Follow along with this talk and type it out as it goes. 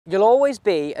You'll always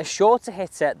be a shorter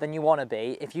hitter than you want to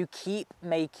be if you keep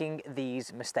making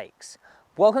these mistakes.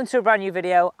 Welcome to a brand new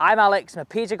video. I'm Alex, I'm a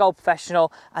PGA golf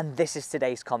professional, and this is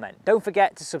today's comment. Don't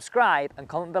forget to subscribe and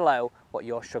comment below what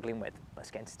you're struggling with. Let's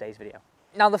get into today's video.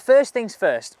 Now, the first things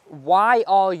first, why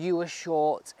are you a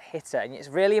short hitter? And it's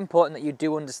really important that you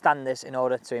do understand this in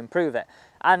order to improve it.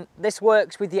 And this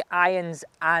works with your irons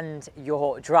and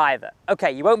your driver.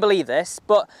 Okay, you won't believe this,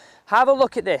 but have a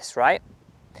look at this, right?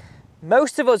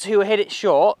 Most of us who hit it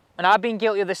short, and I've been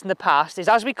guilty of this in the past, is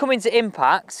as we come into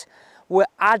impact, we're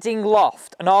adding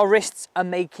loft and our wrists are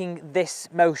making this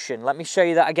motion. Let me show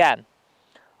you that again.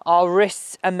 Our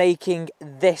wrists are making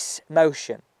this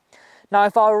motion. Now,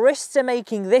 if our wrists are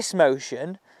making this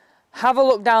motion, have a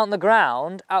look down the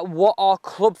ground at what our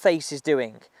club face is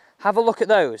doing. Have a look at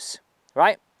those,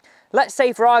 right? Let's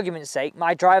say, for argument's sake,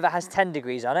 my driver has 10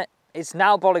 degrees on it. It's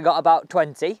now probably got about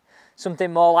 20,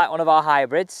 something more like one of our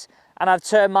hybrids. And I've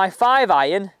turned my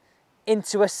 5-iron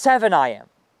into a 7-iron.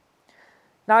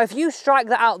 Now, if you strike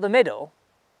that out the middle,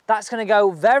 that's going to go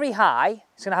very high,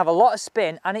 it's going to have a lot of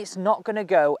spin, and it's not going to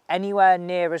go anywhere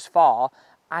near as far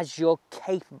as you're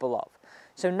capable of.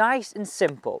 So nice and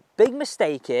simple. Big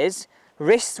mistake is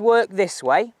wrists work this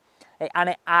way, and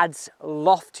it adds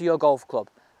loft to your golf club.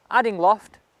 Adding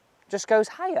loft just goes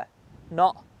higher,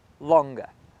 not longer.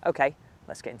 Okay,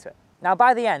 let's get into it. Now,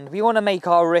 by the end, we want to make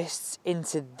our wrists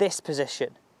into this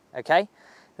position, okay?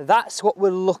 That's what we're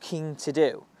looking to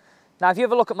do. Now, if you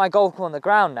ever look at my golf club on the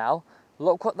ground now,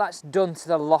 look what that's done to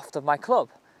the loft of my club.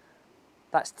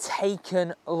 That's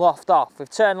taken loft off. We've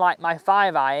turned like my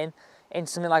 5-iron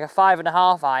into something like a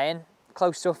 5.5-iron,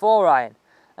 close to a 4-iron.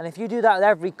 And if you do that with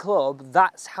every club,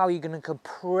 that's how you're going to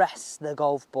compress the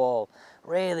golf ball.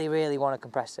 Really, really want to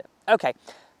compress it. Okay,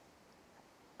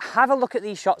 have a look at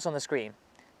these shots on the screen.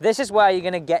 This is where you're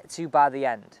going to get to by the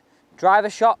end.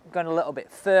 Driver shot going a little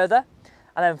bit further,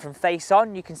 and then from face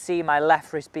on you can see my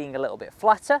left wrist being a little bit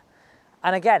flatter.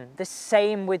 And again, the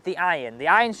same with the iron. The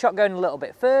iron shot going a little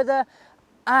bit further,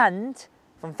 and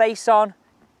from face on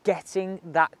getting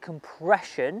that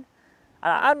compression.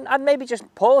 And I'd maybe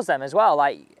just pause them as well.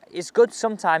 Like, it's good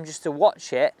sometimes just to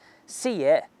watch it, see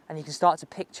it, and you can start to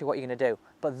picture what you're going to do.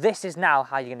 But this is now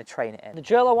how you're going to train it in. The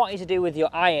drill I want you to do with your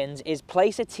irons is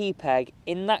place a T-peg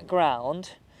in that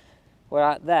ground. We're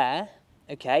out there,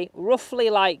 okay, roughly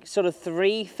like sort of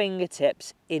 3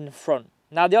 fingertips in front.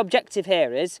 Now, the objective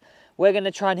here is we're going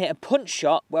to try and hit a punch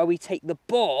shot where we take the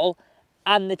ball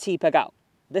and the T-peg out.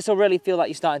 This will really feel like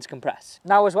you're starting to compress.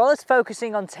 Now, as well as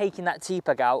focusing on taking that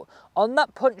T-peg out, on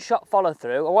that punch shot follow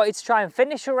through, I want you to try and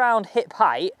finish around hip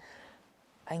height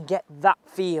and get that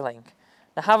feeling.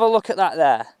 Now, have a look at that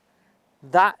there.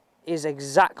 That is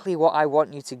exactly what I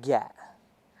want you to get.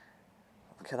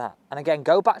 Look at that. And again,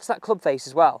 go back to that club face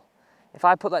as well. If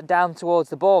I put that down towards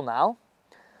the ball now,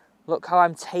 look how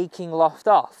I'm taking loft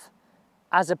off,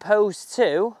 as opposed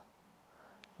to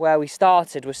where we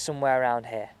started was somewhere around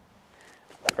here.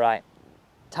 Right,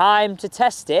 time to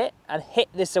test it and hit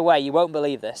this away. You won't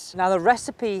believe this. Now, the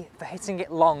recipe for hitting it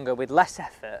longer with less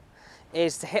effort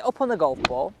is to hit up on the golf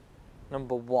ball,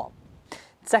 number 1.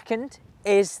 Second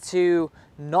is to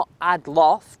not add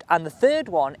loft, and the third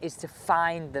one is to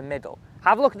find the middle.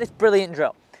 Have a look at this brilliant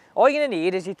drill. All you're going to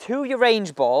need is your 2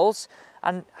 range balls,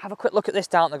 and have a quick look at this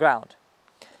down on the ground.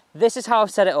 This is how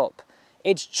I've set it up.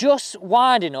 It's just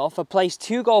wide enough to place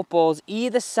 2 golf balls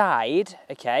either side,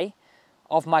 okay,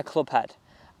 of my club head.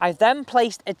 I've then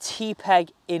placed a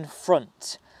T-peg in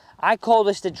front. I call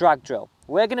this the drag drill.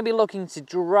 We're going to be looking to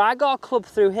drag our club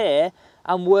through here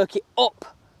and work it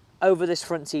up over this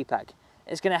front T-peg.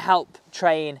 It's going to help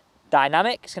train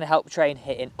dynamic, it's going to help train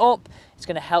hitting up, it's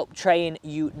going to help train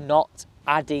you not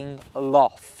adding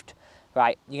loft.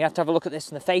 Right, you're going to have a look at this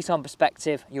from the face-on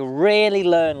perspective. You'll really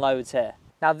learn loads here.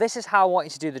 Now, this is how I want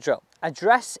you to do the drill.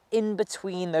 Address in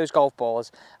between those golf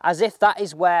balls as if that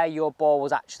is where your ball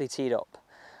was actually teed up.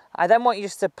 I then want you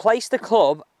just to place the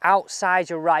club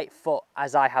outside your right foot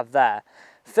as I have there.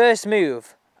 First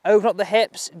move, open up the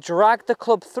hips, drag the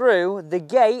club through the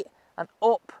gate and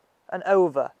up and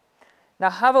over. Now,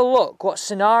 have a look what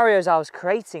scenarios I was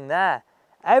creating there.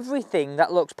 Everything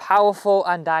that looks powerful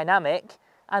and dynamic,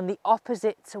 and the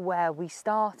opposite to where we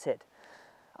started.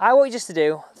 I want you just to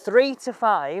do 3 to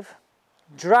 5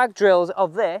 drag drills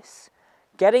of this,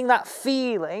 getting that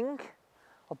feeling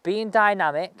of being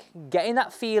dynamic, getting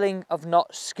that feeling of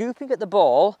not scooping at the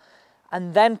ball,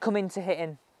 and then come into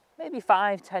hitting maybe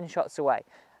 5-10 shots away.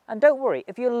 And don't worry,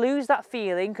 if you lose that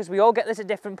feeling, because we all get this at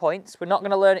different points, we're not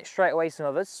going to learn it straight away, some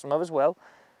of us will,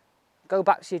 go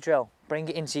back to your drill, bring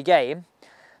it into your game,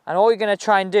 and all you're going to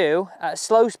try and do at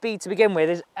slow speed to begin with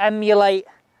is emulate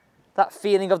that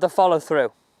feeling of the follow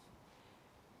through.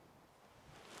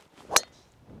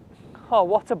 Oh,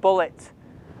 what a bullet.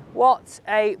 What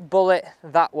a bullet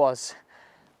that was.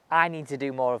 I need to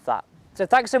do more of that. So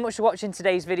thanks so much for watching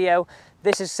today's video.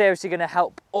 This is seriously going to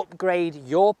help upgrade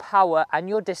your power and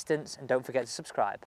your distance, and don't forget to subscribe.